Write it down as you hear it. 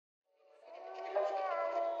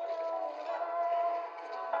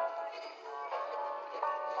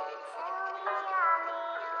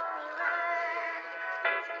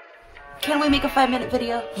Can we make a 5-minute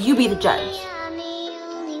video? You be the judge.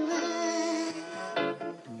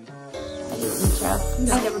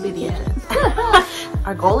 I'll never be the judge.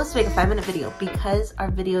 Our goal is to make a 5-minute video because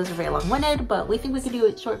our videos are very long-winded, but we think we can do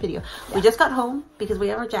a short video. Yeah. We just got home because we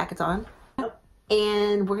have our jackets on.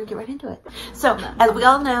 And we're gonna get right into it. So, as we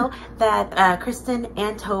all know, that Christen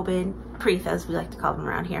and Tobin, Preeth as we like to call them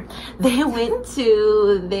around here, they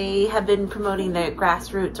have been promoting the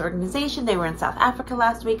Grassroots organization. They were in South Africa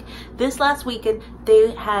last week. This last weekend,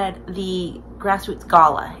 they had the Grassroots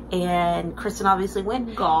Gala, and Christen obviously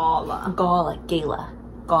went. Gala. What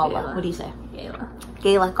do you say?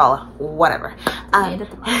 Gala, whatever.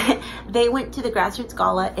 They went to the Grassroots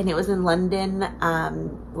Gala, and it was in London,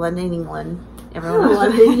 England. Everyone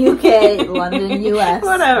London, UK, London, US.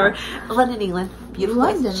 Whatever. London, England. Beautiful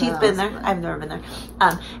London, place. She's been there. I've never been there.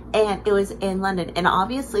 And it was in London. And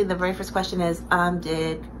obviously the very first question is,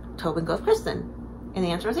 did Tobin go with Christen? And the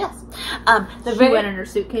answer was yes. She went in her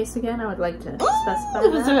suitcase again. I would like to specify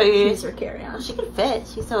that. She's her carry-on. She could fit.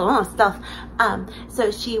 She's so stealth. So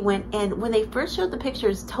she went, and when they first showed the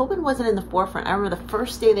pictures, Tobin wasn't in the forefront. I remember the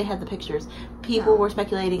first day they had the pictures, people were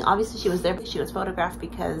speculating. Obviously, she was there, but she was photographed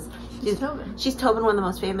because she's Tobin, one of the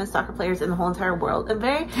most famous soccer players in the whole entire world,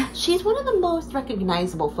 and she's one of the most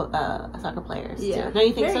recognizable soccer players. Yeah, too. Don't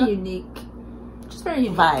you think so? Very unique. Just very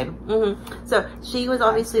unique vibe. So she was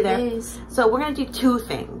obviously there. So we're gonna do two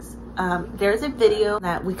things. There's a video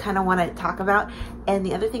that we kind of want to talk about, and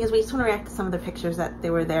the other thing is we just want to react to some of the pictures that they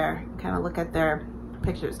were there, kind of look at their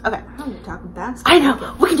pictures. Okay. I want to talk basketball. I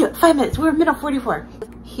know. We can do it. 5 minutes. We're minute 44.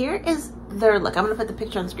 Here is their look. I'm gonna put the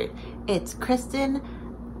picture on the screen. It's Christen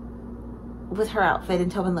with her outfit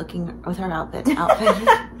and Tobin looking with her outfit.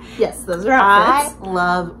 Yes, those are outfits. I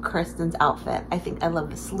love Christen's outfit. I love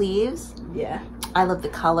the sleeves. Yeah. I love the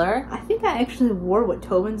color. I think I actually wore what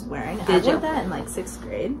Tobin's wearing. I wore that in like 6th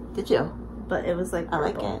grade. Did you? But it was like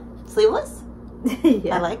purple. I like it. Sleeveless?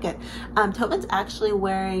 Yeah. I like it. Tobin's actually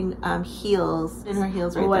wearing heels. In her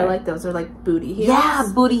heels right there. I like those are like booty heels.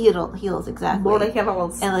 Yeah, booty heels, exactly. Booty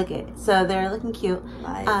heels. I like it. So they're looking cute.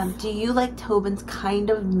 Nice. Do you like Tobin's kind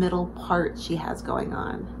of middle part she has going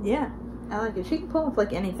on? Yeah. I like it. She can pull off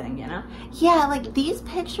like anything, you know? Yeah, like these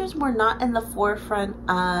pictures were not in the forefront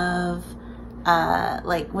of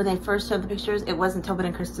like when they first showed the pictures, it wasn't Tobin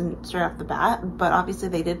and Christen straight off the bat, but obviously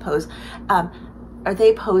they did pose. Are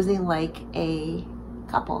they posing like a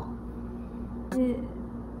couple?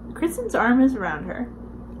 Christen's arm is around her.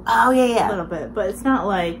 Oh yeah. A little bit, but it's not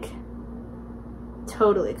like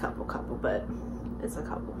totally couple, but it's a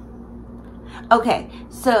couple. Okay,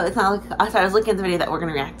 so it's not like, I was looking at the video that we're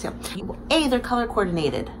gonna react to. They're color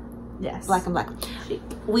coordinated. Yes. Black and black.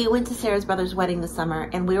 We went to Sarah's brother's wedding this summer,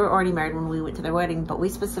 and we were already married when we went to their wedding, but we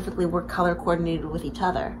specifically were color coordinated with each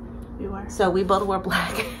other. We were. So we both wore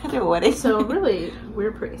black at their wedding. So really,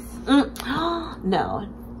 we're Preeth. No.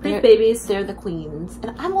 Preeth babies. They're the queens.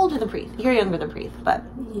 And I'm older than Preeth. You're younger than Preeth, but.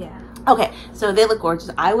 Yeah. Okay, so they look gorgeous.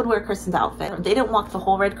 I would wear Christen's outfit. They didn't walk the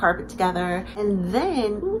whole red carpet together. And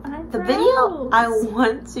then the video I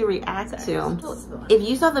want to react to. If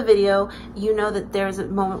you saw the video, you know that there's a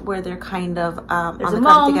moment where they're kind of on the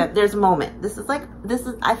carpet together. There's a moment.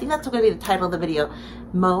 I think that's going to be the title of the video.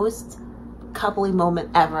 Most coupley moment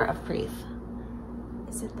ever of Preeth.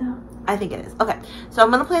 Is it though? I think it is. Okay, so I'm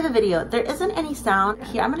going to play the video. There isn't any sound.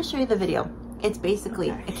 Here, I'm going to show you the video. It's basically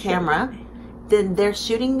a camera. Then they're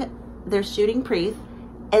shooting Preeth,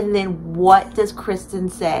 and then what does Christen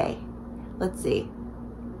say? Let's see.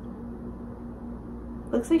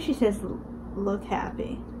 Looks like she says, "Look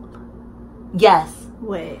happy." Yes.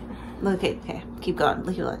 Wait. Okay. Keep going.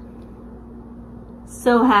 Keep going.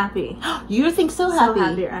 So happy. You think so happy? So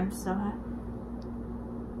happy. I'm so happy.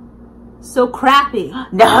 So crappy.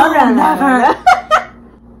 No, never.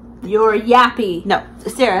 You're yappy. No,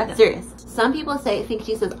 Sarah, serious. Some people think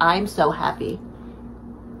she says, "I'm so happy."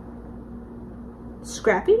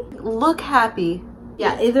 Scrappy? Look happy.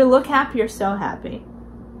 Yeah, either look happy or so happy.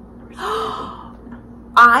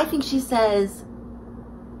 I think she says,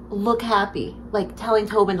 "Look happy," like telling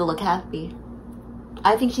Tobin to look happy.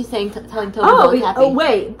 I think she's telling Tobin to look happy. Oh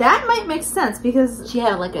wait, that might make sense because she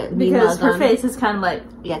had like a because her face is kind of like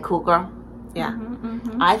cool girl. Yeah,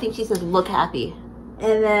 I think she says, "Look happy,"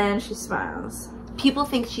 and then she smiles. People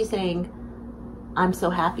think she's saying, "I'm so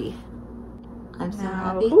happy." I'm so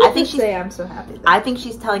happy. I think she's say I'm so happy. Though. I think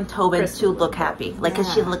she's telling Tobin to look happy, like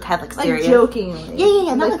because she had like serious, like jokingly.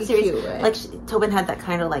 Yeah, not like serious. Like Tobin had that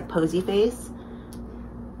kind of like posy face,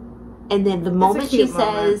 and then the moment she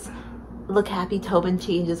says, "Look happy," Tobin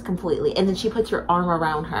changes completely, and then she puts her arm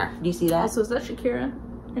around her. Do you see that? Also, is that Shakira?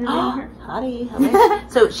 interviewing her. Hottie. Okay.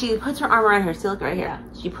 So she puts her arm around her. See, look right here. Yeah.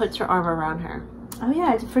 She puts her arm around her. Oh yeah,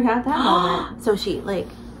 I forgot that moment. So she like,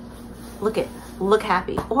 look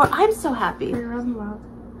happy, or I'm so happy.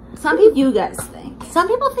 Some people, you guys think. Some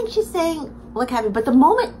people think she's saying look happy, but the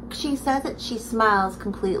moment she says it, she smiles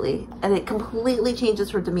completely, and it completely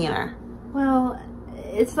changes her demeanor. Well,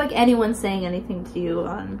 it's like anyone saying anything to you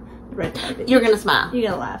on the red carpet. You're gonna smile. You're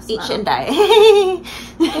gonna laugh. Eat shit and die.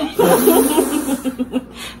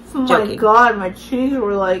 Oh my god, my cheeks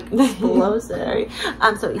were like explosive. Sorry.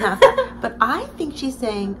 So yeah, but I think she's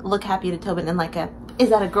saying look happy to Tobin in like is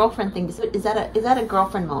that a girlfriend thing? Is that a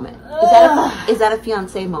girlfriend moment? Is that a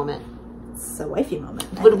fiance moment? It's a wifey moment.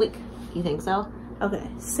 You think so? Okay,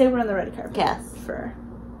 say we're on the red carpet. Yes. For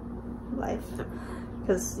life.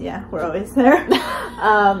 Because, yeah, we're always there.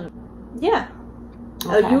 Yeah.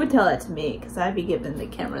 Okay. Oh, you would tell that to me, because I'd be giving the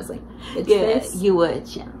cameras, like, bitch face. You would.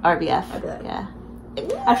 Yeah. RBF. I'd be like, yeah.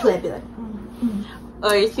 Actually, I'd be like,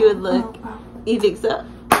 Or she would look. You think so?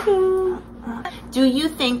 Do you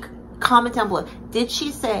think, comment down below, did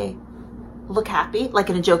she say, look happy? Like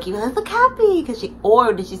in a jokey way, look happy?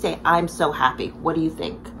 Or did she say, I'm so happy? What do you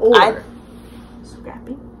think? Or,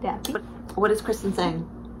 scrappy, dappy. What is Christen saying?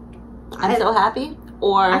 I'm so happy?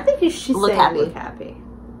 Or I think she's look saying happy. Look happy.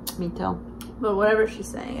 Me too. But whatever she's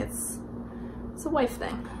saying, it's a wife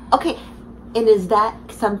thing. Okay, and is that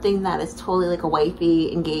something that is totally like a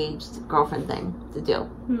wifey, engaged girlfriend thing to do?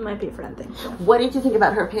 Might be a friend thing too. What did you think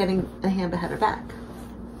about her panning a hand behind her back?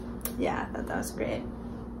 Yeah, I thought that was great.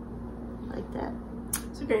 I liked it.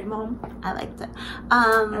 It's a great moment. I liked it.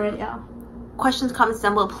 Alright, y'all. Questions, comments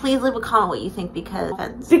down below. Please leave a comment what you think because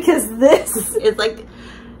this is like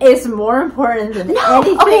it's more important than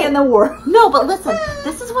anything in the world. No, but listen,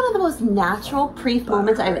 this is one of the most natural Preath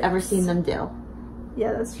moments I've ever seen them do.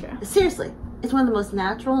 Yeah, that's true. Seriously, it's one of the most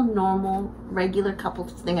natural, normal, regular couple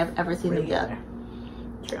thing I've ever seen them do.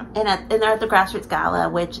 True. And they're at the Grassroots Gala,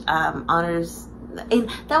 which honors. And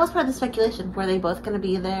that was part of the speculation. Were they both going to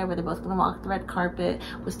be there? Were they both going to walk the red carpet?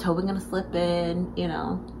 Was Tobin going to slip in? You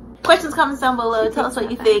know. Questions, comments down below. Tell us what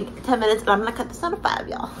you think. 10 minutes, and I'm going to cut this down to 5,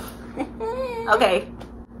 y'all. Okay.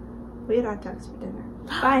 We had hot dogs for dinner.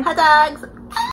 Bye. Hot dogs.